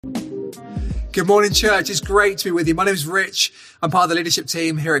Good morning, church. It's great to be with you. My name is Rich. I'm part of the leadership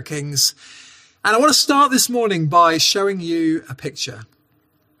team here at Kings. And I want to start this morning by showing you a picture.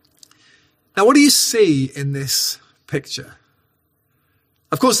 Now, what do you see in this picture?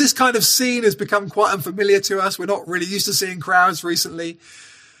 Of course, this kind of scene has become quite unfamiliar to us. We're not really used to seeing crowds recently.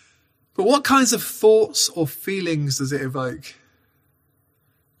 But what kinds of thoughts or feelings does it evoke?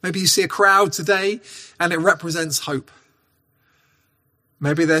 Maybe you see a crowd today and it represents hope.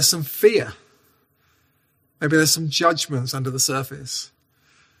 Maybe there's some fear. Maybe there's some judgments under the surface.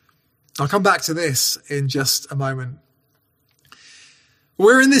 I'll come back to this in just a moment.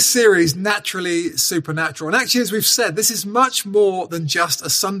 We're in this series, Naturally Supernatural. And actually, as we've said, this is much more than just a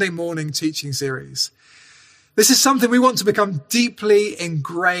Sunday morning teaching series. This is something we want to become deeply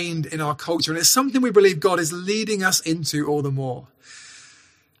ingrained in our culture. And it's something we believe God is leading us into all the more.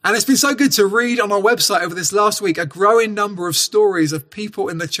 And it's been so good to read on our website over this last week a growing number of stories of people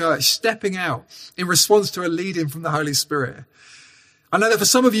in the church stepping out in response to a leading from the Holy Spirit. I know that for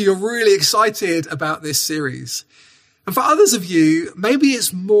some of you, you're really excited about this series. And for others of you, maybe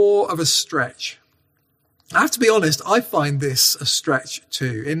it's more of a stretch. I have to be honest, I find this a stretch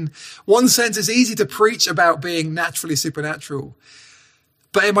too. In one sense, it's easy to preach about being naturally supernatural.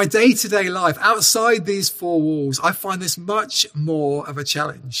 But in my day-to-day life, outside these four walls, I find this much more of a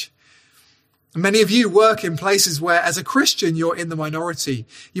challenge. Many of you work in places where, as a Christian, you're in the minority.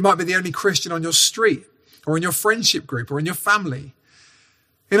 You might be the only Christian on your street, or in your friendship group, or in your family.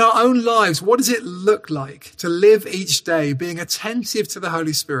 In our own lives, what does it look like to live each day being attentive to the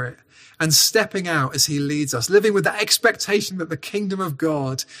Holy Spirit and stepping out as he leads us, living with the expectation that the kingdom of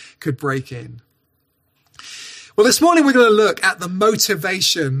God could break in? Well, this morning we're going to look at the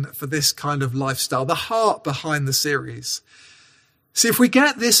motivation for this kind of lifestyle, the heart behind the series. See, if we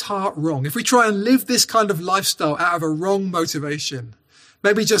get this heart wrong, if we try and live this kind of lifestyle out of a wrong motivation,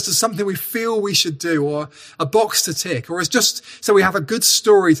 maybe just as something we feel we should do, or a box to tick, or as just so we have a good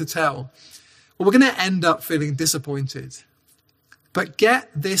story to tell, well, we're going to end up feeling disappointed. But get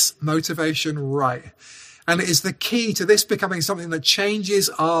this motivation right. And it is the key to this becoming something that changes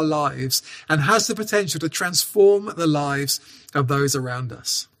our lives and has the potential to transform the lives of those around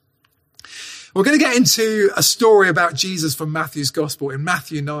us. We're going to get into a story about Jesus from Matthew's Gospel in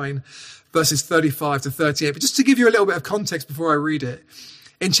Matthew 9, verses 35 to 38. But just to give you a little bit of context before I read it,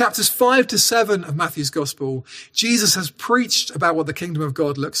 in chapters 5 to 7 of Matthew's Gospel, Jesus has preached about what the kingdom of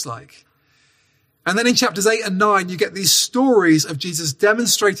God looks like. And then in chapters 8 and 9, you get these stories of Jesus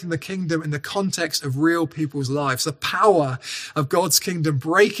demonstrating the kingdom in the context of real people's lives, the power of God's kingdom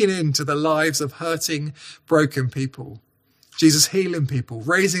breaking into the lives of hurting, broken people. Jesus healing people,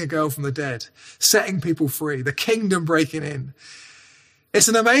 raising a girl from the dead, setting people free, the kingdom breaking in. It's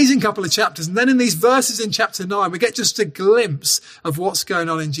an amazing couple of chapters. And then in these verses in chapter 9, we get just a glimpse of what's going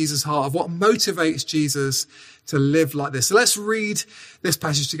on in Jesus' heart, of what motivates Jesus to live like this. So let's read this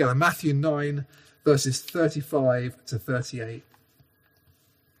passage together. Matthew 9, verses 35 to 38.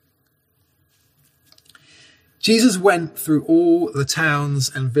 Jesus went through all the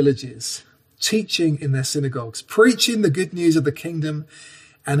towns and villages, teaching in their synagogues, preaching the good news of the kingdom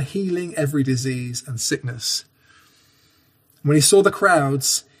and healing every disease and sickness. When he saw the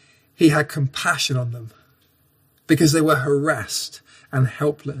crowds, he had compassion on them because they were harassed and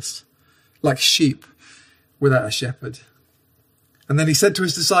helpless, like sheep without a shepherd. And then he said to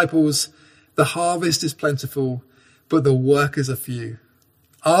his disciples, "The harvest is plentiful, but the workers are few.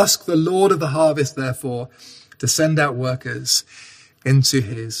 Ask the Lord of the harvest, therefore, to send out workers into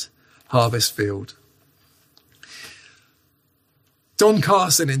his harvest field." Don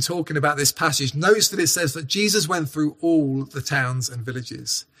Carson, in talking about this passage, notes that it says that Jesus went through all the towns and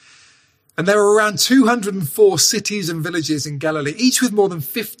villages. And there were around 204 cities and villages in Galilee, each with more than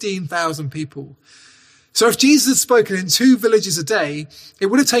 15,000 people. So if Jesus had spoken in 2 villages a day, it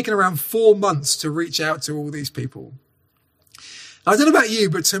would have taken around 4 months to reach out to all these people. I don't know about you,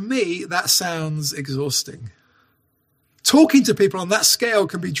 but to me, that sounds exhausting. Talking to people on that scale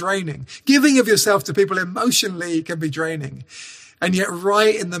can be draining. Giving of yourself to people emotionally can be draining. And yet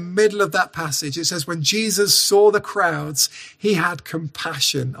right in the middle of that passage, it says, when Jesus saw the crowds, he had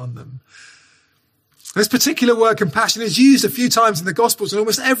compassion on them. This particular word, compassion, is used a few times in the Gospels, and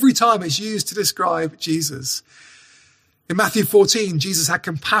almost every time it's used to describe Jesus. In Matthew 14, Jesus had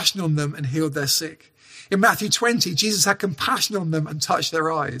compassion on them and healed their sick. In Matthew 20, Jesus had compassion on them and touched their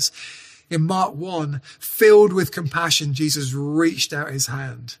eyes. In Mark 1, filled with compassion, Jesus reached out his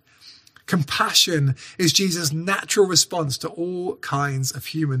hand. Compassion is Jesus' natural response to all kinds of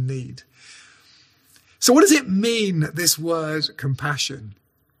human need. So what does it mean, this word compassion?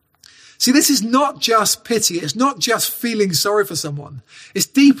 See, this is not just pity. It's not just feeling sorry for someone. It's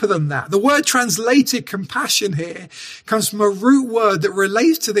deeper than that. The word translated compassion here comes from a root word that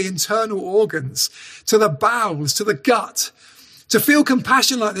relates to the internal organs, to the bowels, to the gut. To feel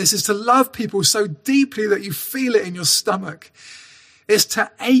compassion like this is to love people so deeply that you feel it in your stomach. It's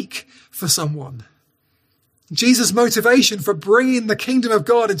to ache for someone. Jesus' motivation for bringing the kingdom of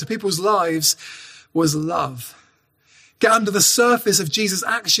God into people's lives was love. Get under the surface of Jesus'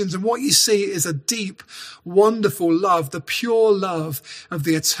 actions and what you see is a deep, wonderful love, the pure love of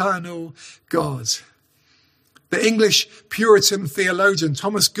the eternal God. The English Puritan theologian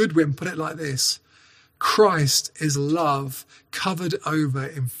Thomas Goodwin put it like this: Christ is love covered over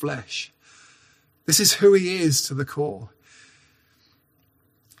in flesh. This is who he is to the core.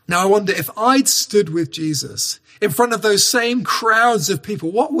 Now I wonder, if I'd stood with Jesus in front of those same crowds of people,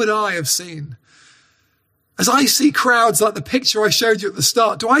 what would I have seen? As I see crowds like the picture I showed you at the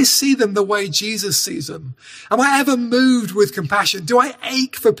start, do I see them the way Jesus sees them? Am I ever moved with compassion? Do I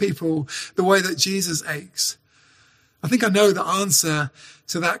ache for people the way that Jesus aches? I think I know the answer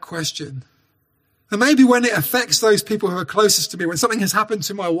to that question. And maybe when it affects those people who are closest to me, when something has happened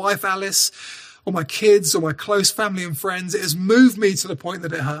to my wife, Alice, or my kids, or my close family and friends, it has moved me to the point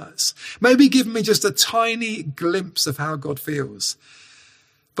that it hurts. Maybe given me just a tiny glimpse of how God feels.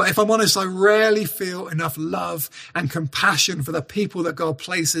 But if I'm honest, I rarely feel enough love and compassion for the people that God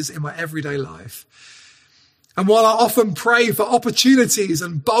places in my everyday life. And while I often pray for opportunities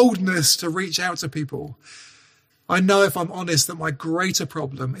and boldness to reach out to people, I know, if I'm honest, that my greater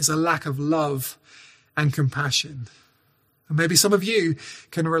problem is a lack of love and compassion. And maybe some of you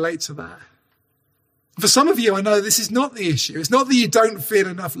can relate to that. For some of you, I know this is not the issue. It's not that you don't feel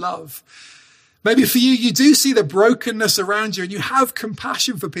enough love. Maybe for you, you do see the brokenness around you and you have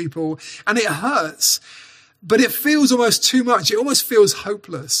compassion for people and it hurts, but it feels almost too much. It almost feels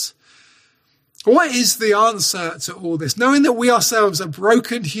hopeless. What is the answer to all this? Knowing that we ourselves are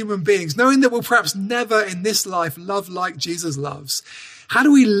broken human beings, knowing that we'll perhaps never in this life love like Jesus loves, how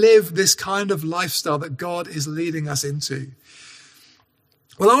do we live this kind of lifestyle that God is leading us into?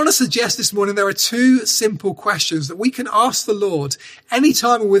 Well, I want to suggest this morning there are two simple questions that we can ask the Lord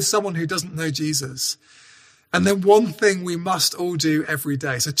anytime we're with someone who doesn't know Jesus. And then one thing we must all do every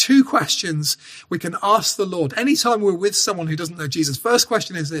day. So two questions we can ask the Lord anytime we're with someone who doesn't know Jesus. First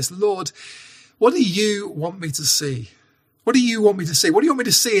question is this: Lord, what do you want me to see? What do you want me to see? What do you want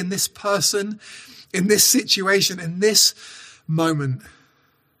me to see in this person, in this situation, in this moment?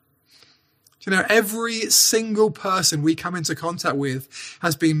 You know, every single person we come into contact with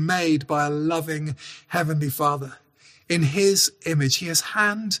has been made by a loving Heavenly Father. In his image, he has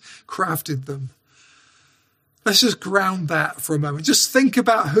handcrafted them. Let's just ground that for a moment. Just think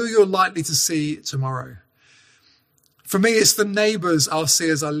about who you're likely to see tomorrow. For me, it's the neighbours I'll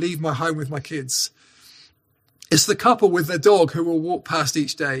see as I leave my home with my kids. It's the couple with their dog who will walk past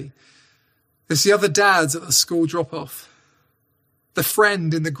each day. It's the other dads at the school drop-off. The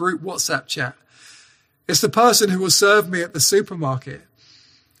friend in the group WhatsApp chat. It's the person who will serve me at the supermarket.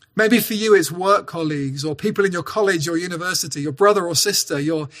 Maybe for you it's work colleagues or people in your college or university, your brother or sister,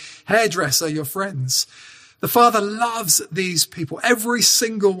 your hairdresser, your friends. The Father loves these people, every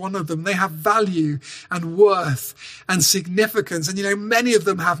single one of them. They have value and worth and significance. And you know, many of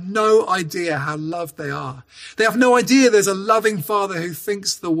them have no idea how loved they are. They have no idea there's a loving Father who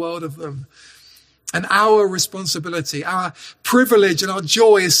thinks the world of them. And our responsibility, our privilege and our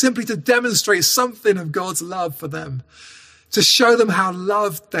joy is simply to demonstrate something of God's love for them, to show them how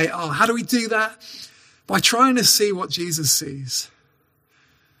loved they are. How do we do that? By trying to see what Jesus sees.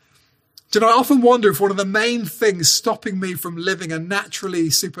 Do you know, I often wonder if one of the main things stopping me from living a naturally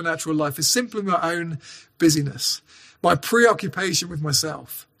supernatural life is simply my own busyness, my preoccupation with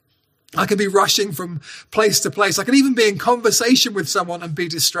myself. I can be rushing from place to place. I can even be in conversation with someone and be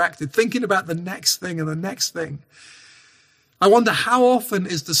distracted, thinking about the next thing and the next thing. I wonder, how often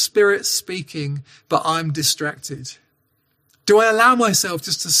is the Spirit speaking, but I'm distracted? Do I allow myself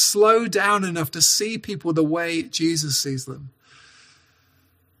just to slow down enough to see people the way Jesus sees them?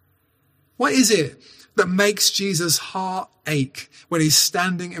 What is it that makes Jesus' heart ache when he's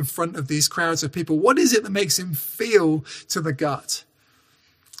standing in front of these crowds of people? What is it that makes him feel to the gut?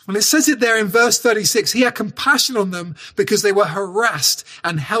 Well, it says it there in verse 36. He had compassion on them because they were harassed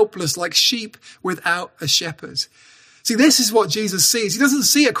and helpless like sheep without a shepherd. See, this is what Jesus sees. He doesn't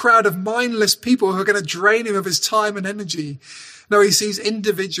see a crowd of mindless people who are going to drain him of his time and energy. No, he sees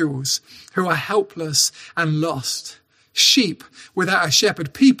individuals who are helpless and lost. Sheep without a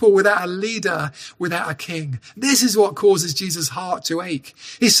shepherd, people without a leader, without a king. This is what causes Jesus' heart to ache.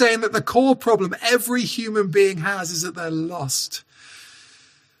 He's saying that the core problem every human being has is that they're lost.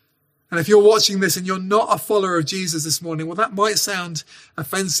 And if you're watching this and you're not a follower of Jesus this morning, well, that might sound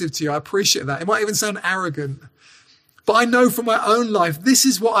offensive to you. I appreciate that. It might even sound arrogant. But I know from my own life, this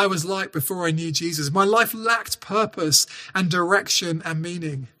is what I was like before I knew Jesus. My life lacked purpose and direction and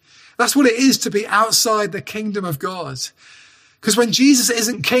meaning. That's what it is to be outside the kingdom of God. Because when Jesus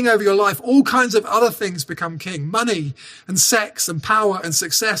isn't king over your life, all kinds of other things become king. Money and sex and power and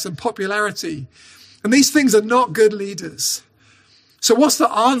success and popularity. And these things are not good leaders. So what's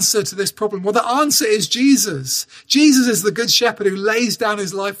the answer to this problem? Well, the answer is Jesus. Jesus is the good shepherd who lays down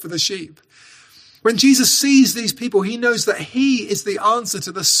his life for the sheep. When Jesus sees these people, he knows that he is the answer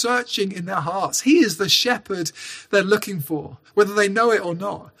to the searching in their hearts. He is the shepherd they're looking for, whether they know it or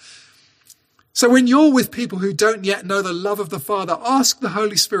not. So when you're with people who don't yet know the love of the Father, ask the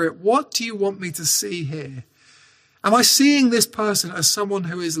Holy Spirit, what do you want me to see here? Am I seeing this person as someone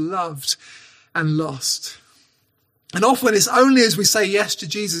who is loved and lost? And often it's only as we say yes to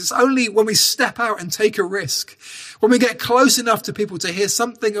Jesus, it's only when we step out and take a risk, when we get close enough to people to hear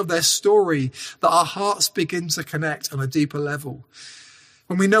something of their story, that our hearts begin to connect on a deeper level.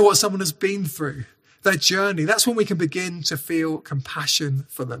 When we know what someone has been through, their journey, that's when we can begin to feel compassion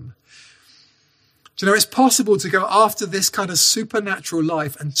for them. Do you know, it's possible to go after this kind of supernatural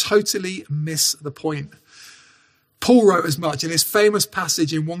life and totally miss the point. Paul wrote as much in his famous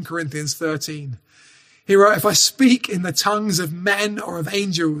passage in 1 Corinthians 13. He wrote, if I speak in the tongues of men or of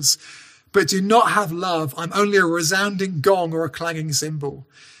angels, but do not have love, I'm only a resounding gong or a clanging cymbal.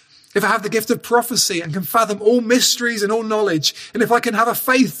 If I have the gift of prophecy and can fathom all mysteries and all knowledge, and if I can have a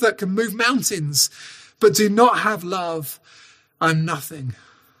faith that can move mountains, but do not have love, I'm nothing.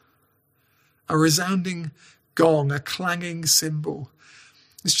 A resounding gong, a clanging cymbal.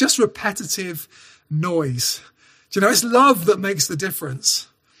 It's just repetitive noise. Do you know, it's love that makes the difference.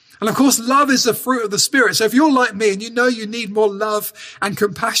 And of course, love is the fruit of the Spirit. So if you're like me and you know you need more love and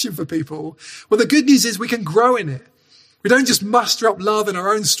compassion for people, well, the good news is we can grow in it. We don't just muster up love in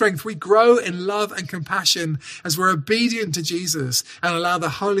our own strength. We grow in love and compassion as we're obedient to Jesus and allow the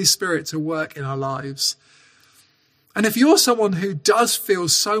Holy Spirit to work in our lives. And if you're someone who does feel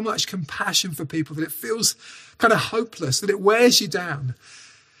so much compassion for people that it feels kind of hopeless, that it wears you down,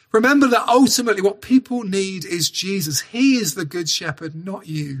 remember that ultimately what people need is Jesus. He is the good shepherd, not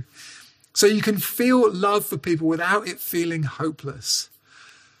you. So you can feel love for people without it feeling hopeless.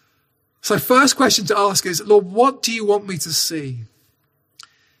 So first question to ask is, Lord, what do you want me to see?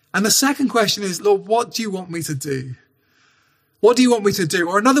 And the second question is, Lord, what do you want me to do? What do you want me to do?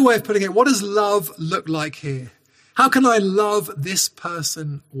 Or another way of putting it, what does love look like here? How can I love this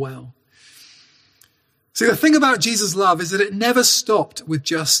person well? See, the thing about Jesus' love is that it never stopped with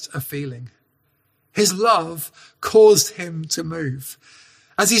just a feeling. His love caused him to move.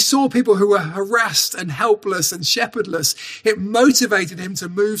 As he saw people who were harassed and helpless and shepherdless, it motivated him to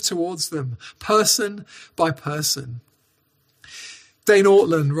move towards them, person by person. Dane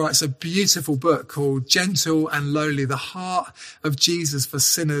Ortland writes a beautiful book called Gentle and Lowly, The Heart of Jesus for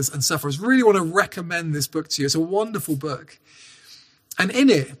Sinners and Sufferers. Really want to recommend this book to you. It's a wonderful book. And in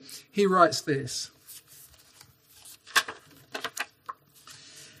it, he writes this.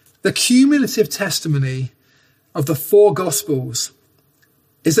 The cumulative testimony of the four Gospels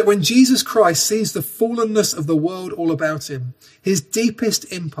is that when Jesus Christ sees the fallenness of the world all about him, his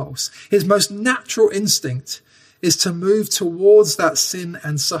deepest impulse, his most natural instinct is to move towards that sin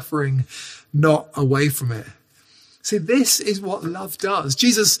and suffering, not away from it. See, this is what love does.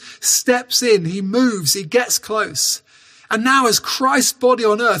 Jesus steps in, he moves, he gets close. And now as Christ's body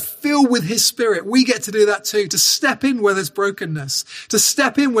on earth, filled with his Spirit, we get to do that too, to step in where there's brokenness, to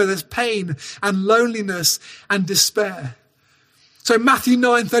step in where there's pain and loneliness and despair. So in Matthew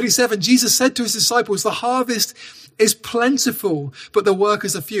 9:37, Jesus said to his disciples, the harvest is plentiful, but the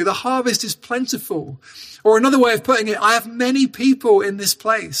workers are few. The harvest is plentiful. Or another way of putting it, I have many people in this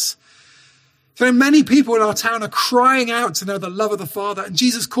place. So many people in our town are crying out to know the love of the Father. And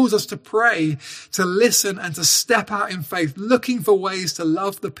Jesus calls us to pray, to listen, and to step out in faith, looking for ways to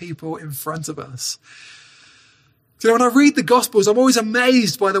love the people in front of us. You know, when I read the Gospels, I'm always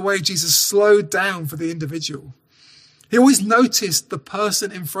amazed by the way Jesus slowed down for the individual. He always noticed the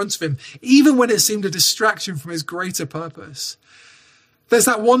person in front of him, even when it seemed a distraction from his greater purpose. There's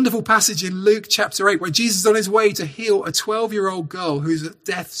that wonderful passage in Luke chapter 8 where Jesus is on his way to heal a 12-year-old girl who's at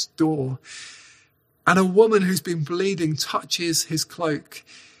death's door. And a woman who's been bleeding touches his cloak.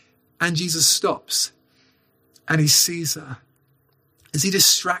 And Jesus stops and he sees her. Is he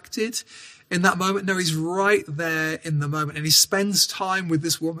distracted in that moment? No, he's right there in the moment. And he spends time with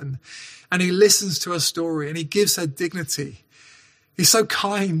this woman. And he listens to her story and he gives her dignity. He's so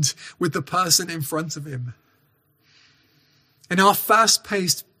kind with the person in front of him. In our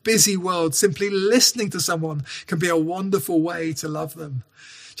fast-paced, busy world, simply listening to someone can be a wonderful way to love them.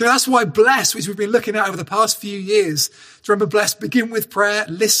 You know, that's why Bless, which we've been looking at over the past few years, do you remember Bless? Begin with prayer,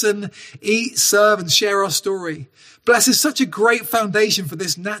 listen, eat, serve, and share our story. Bless is such a great foundation for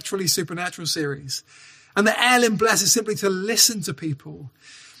this Naturally Supernatural series. And the L in Bless is simply to listen to people.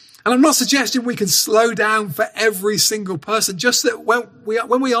 And I'm not suggesting we can slow down for every single person, just that when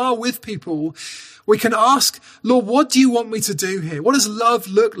we are with people, we can ask, Lord, what do you want me to do here? What does love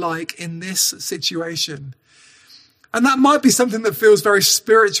look like in this situation? And that might be something that feels very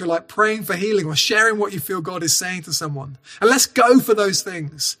spiritual, like praying for healing or sharing what you feel God is saying to someone. And let's go for those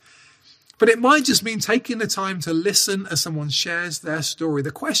things. But it might just mean taking the time to listen as someone shares their story.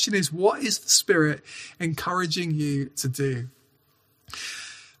 The question is, what is the Spirit encouraging you to do?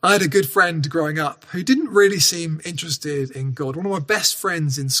 I had a good friend growing up who didn't really seem interested in God, one of my best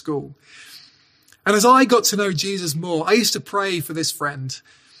friends in school. And as I got to know Jesus more, I used to pray for this friend.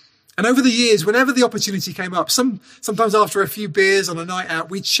 And over the years, whenever the opportunity came up, sometimes after a few beers on a night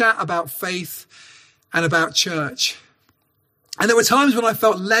out, we'd chat about faith and about church. And there were times when I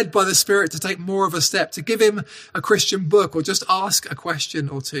felt led by the Spirit to take more of a step, to give him a Christian book or just ask a question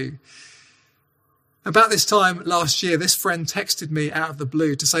or two. About this time last year, this friend texted me out of the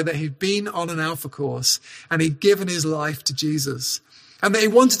blue to say that he'd been on an Alpha course and he'd given his life to Jesus and that he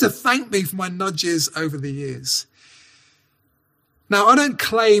wanted to thank me for my nudges over the years. Now, I don't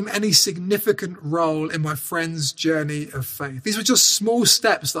claim any significant role in my friend's journey of faith. These were just small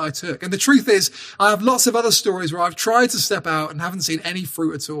steps that I took. And the truth is, I have lots of other stories where I've tried to step out and haven't seen any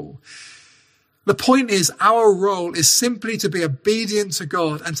fruit at all. The point is, our role is simply to be obedient to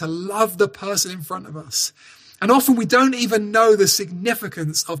God and to love the person in front of us. And often we don't even know the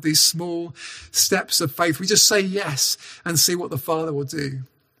significance of these small steps of faith. We just say yes and see what the Father will do.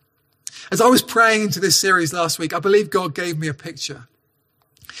 As I was praying into this series last week, I believe God gave me a picture.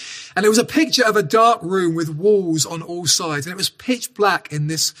 And it was a picture of a dark room with walls on all sides. And it was pitch black in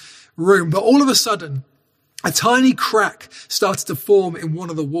this room. But all of a sudden, a tiny crack started to form in one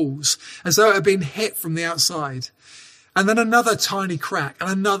of the walls, as though it had been hit from the outside. And then another tiny crack and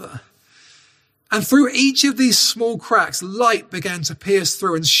another. And through each of these small cracks, light began to pierce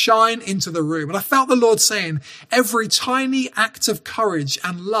through and shine into the room. And I felt the Lord saying, every tiny act of courage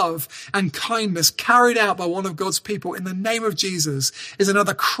and love and kindness carried out by one of God's people in the name of Jesus is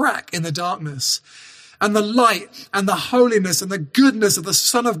another crack in the darkness. And the light and the holiness and the goodness of the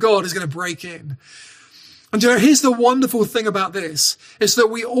Son of God is going to break in. And you know, here's the wonderful thing about this, is that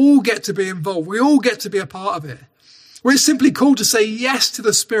we all get to be involved. We all get to be a part of it. We're simply called to say yes to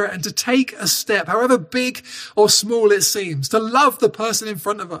the Spirit and to take a step, however big or small it seems, to love the person in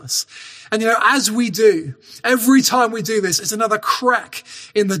front of us. And you know, as we do, every time we do this, it's another crack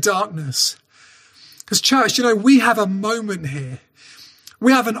in the darkness. Because church, you know, we have a moment here.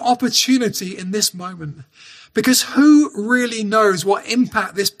 We have an opportunity in this moment. Because who really knows what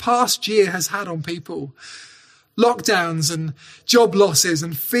impact this past year has had on people? Lockdowns and job losses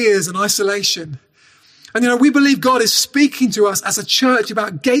and fears and isolation. And you know, we believe God is speaking to us as a church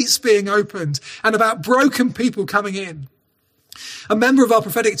about gates being opened and about broken people coming in. A member of our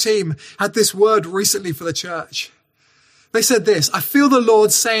prophetic team had this word recently for the church. They said this: I feel the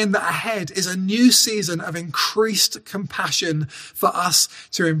Lord saying that ahead is a new season of increased compassion for us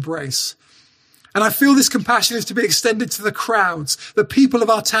to embrace. And I feel this compassion is to be extended to the crowds, the people of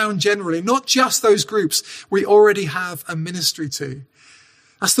our town generally, not just those groups we already have a ministry to.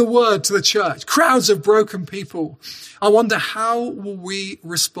 That's the word to the church. Crowds of broken people. I wonder, how will we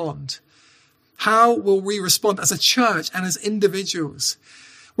respond? How will we respond as a church and as individuals?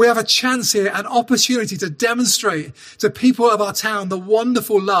 We have a chance here, an opportunity to demonstrate to people of our town the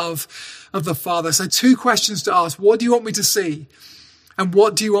wonderful love of the Father. So 2 questions to ask. What do you want me to see? And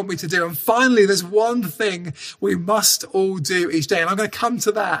what do you want me to do? And finally, there's one thing we must all do each day. And I'm going to come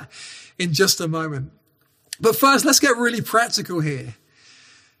to that in just a moment. But first, let's get really practical here.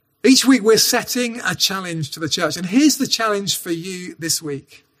 Each week, we're setting a challenge to the church. And here's the challenge for you this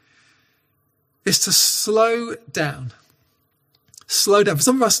week. Is to slow down. Slow down. For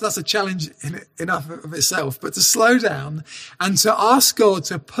some of us, that's a challenge in enough of itself. But to slow down and to ask God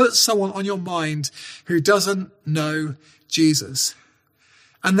to put someone on your mind who doesn't know Jesus.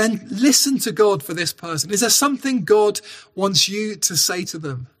 And then listen to God for this person. Is there something God wants you to say to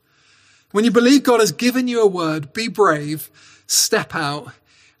them? When you believe God has given you a word, be brave, step out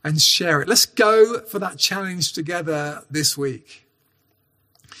and share it. Let's go for that challenge together this week.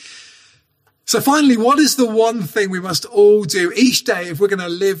 So finally, what is the one thing we must all do each day if we're going to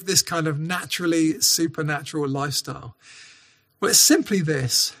live this kind of naturally supernatural lifestyle? Well, it's simply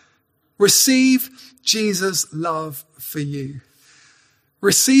this: receive Jesus' love for you.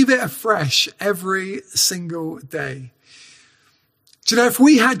 Receive it afresh every single day. Do you know, if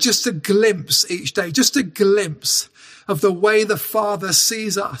we had just a glimpse each day, just a glimpse of the way the Father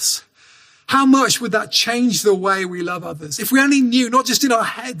sees us, how much would that change the way we love others? If we only knew, not just in our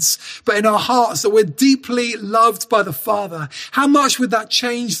heads, but in our hearts, that we're deeply loved by the Father, how much would that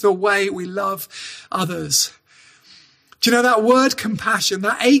change the way we love others? Do you know that word compassion,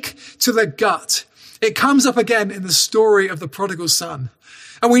 that ache to the gut, it comes up again in the story of the prodigal son.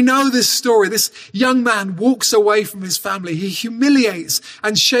 And we know this story. This young man walks away from his family. He humiliates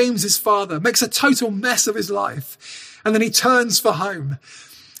and shames his father, makes a total mess of his life. And then he turns for home.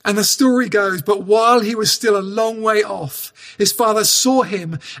 And the story goes, but while he was still a long way off, his father saw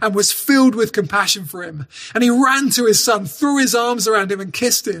him and was filled with compassion for him. And he ran to his son, threw his arms around him and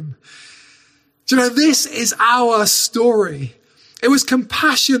kissed him. Do you know, this is our story. It was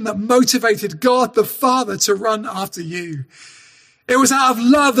compassion that motivated God the Father to run after you. It was out of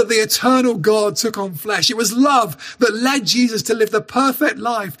love that the eternal God took on flesh. It was love that led Jesus to live the perfect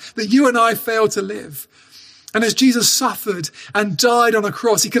life that you and I fail to live. And as Jesus suffered and died on a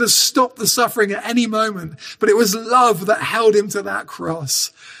cross, he could have stopped the suffering at any moment, but it was love that held him to that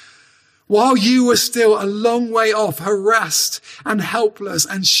cross. While you were still a long way off, harassed and helpless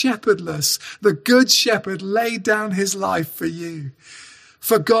and shepherdless, the good shepherd laid down his life for you.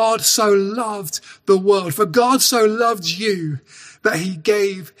 For God so loved the world, for God so loved you, that he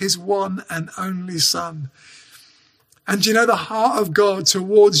gave his one and only son. And you know, the heart of God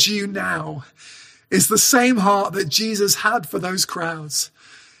towards you now is the same heart that Jesus had for those crowds.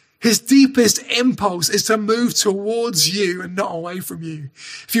 His deepest impulse is to move towards you and not away from you.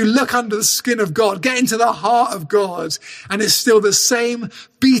 If you look under the skin of God, get into the heart of God, and it's still the same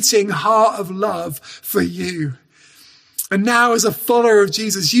beating heart of love for you. And now, as a follower of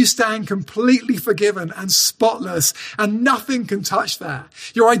Jesus, you stand completely forgiven and spotless, and nothing can touch that.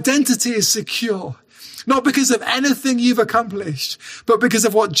 Your identity is secure, not because of anything you've accomplished, but because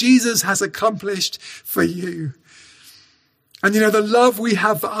of what Jesus has accomplished for you. And you know, the love we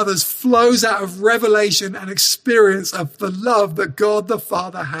have for others flows out of revelation and experience of the love that God the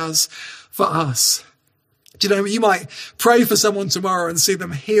Father has for us. Do you know, you might pray for someone tomorrow and see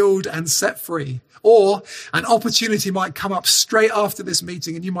them healed and set free. Or an opportunity might come up straight after this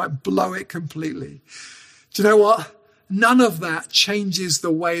meeting and you might blow it completely. Do you know what? None of that changes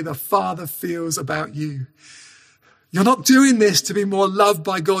the way the Father feels about you. You're not doing this to be more loved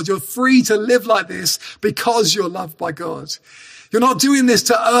by God. You're free to live like this because you're loved by God. You're not doing this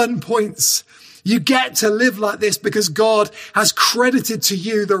to earn points. You get to live like this because God has credited to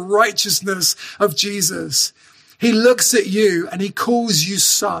you the righteousness of Jesus. He looks at you and he calls you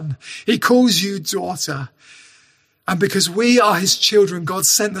son. He calls you daughter. And because we are his children, God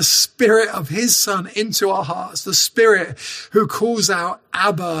sent the Spirit of his Son into our hearts, the Spirit who calls out,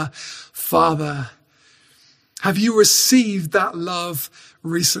 Abba, Father. Have you received that love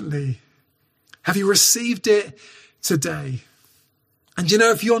recently? Have you received it today? And you know,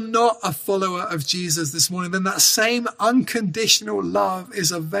 if you're not a follower of Jesus this morning, then that same unconditional love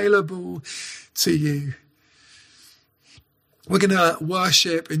is available to you. We're going to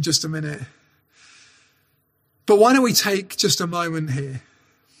worship in just a minute. But why don't we take just a moment here?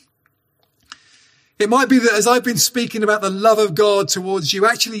 It might be that as I've been speaking about the love of God towards you,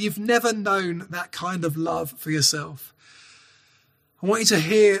 actually you've never known that kind of love for yourself. I want you to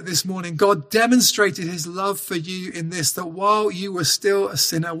hear this morning, God demonstrated his love for you in this, that while you were still a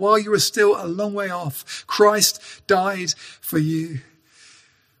sinner, while you were still a long way off, Christ died for you.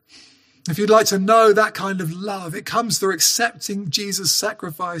 If you'd like to know that kind of love, it comes through accepting Jesus'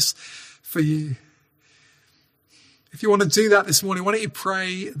 sacrifice for you. If you want to do that this morning, why don't you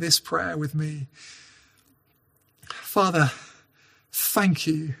pray this prayer with me? Father, thank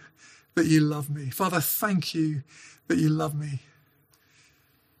you that you love me. Father, thank you that you love me.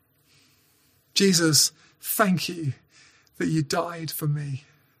 Jesus, thank you that you died for me.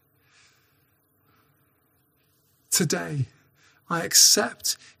 Today, I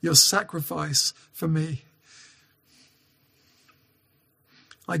accept your sacrifice for me.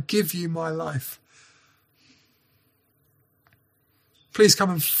 I give you my life. Please come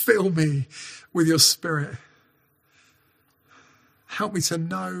and fill me with your Spirit. Help me to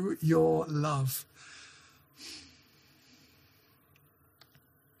know your love.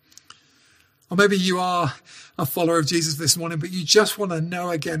 Or maybe you are a follower of Jesus this morning, but you just want to know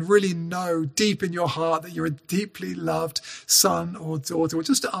again, really know deep in your heart that you're a deeply loved son or daughter. Or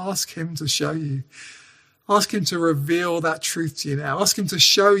just ask him to show you. Ask him to reveal that truth to you now. Ask him to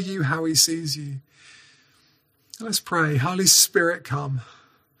show you how he sees you. Let's pray. Holy Spirit, come.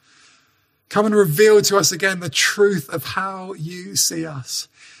 Come and reveal to us again the truth of how you see us,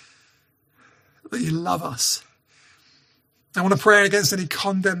 that you love us. I want to pray against any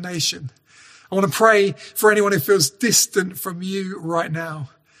condemnation. I want to pray for anyone who feels distant from you right now.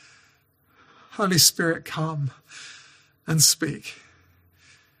 Holy Spirit, come and speak.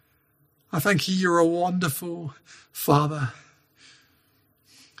 I thank you, you're a wonderful Father.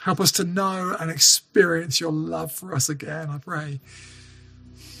 Help us to know and experience your love for us again, I pray.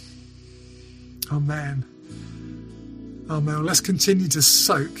 Amen. Amen. Let's continue to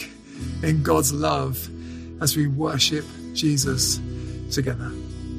soak in God's love as we worship Jesus together.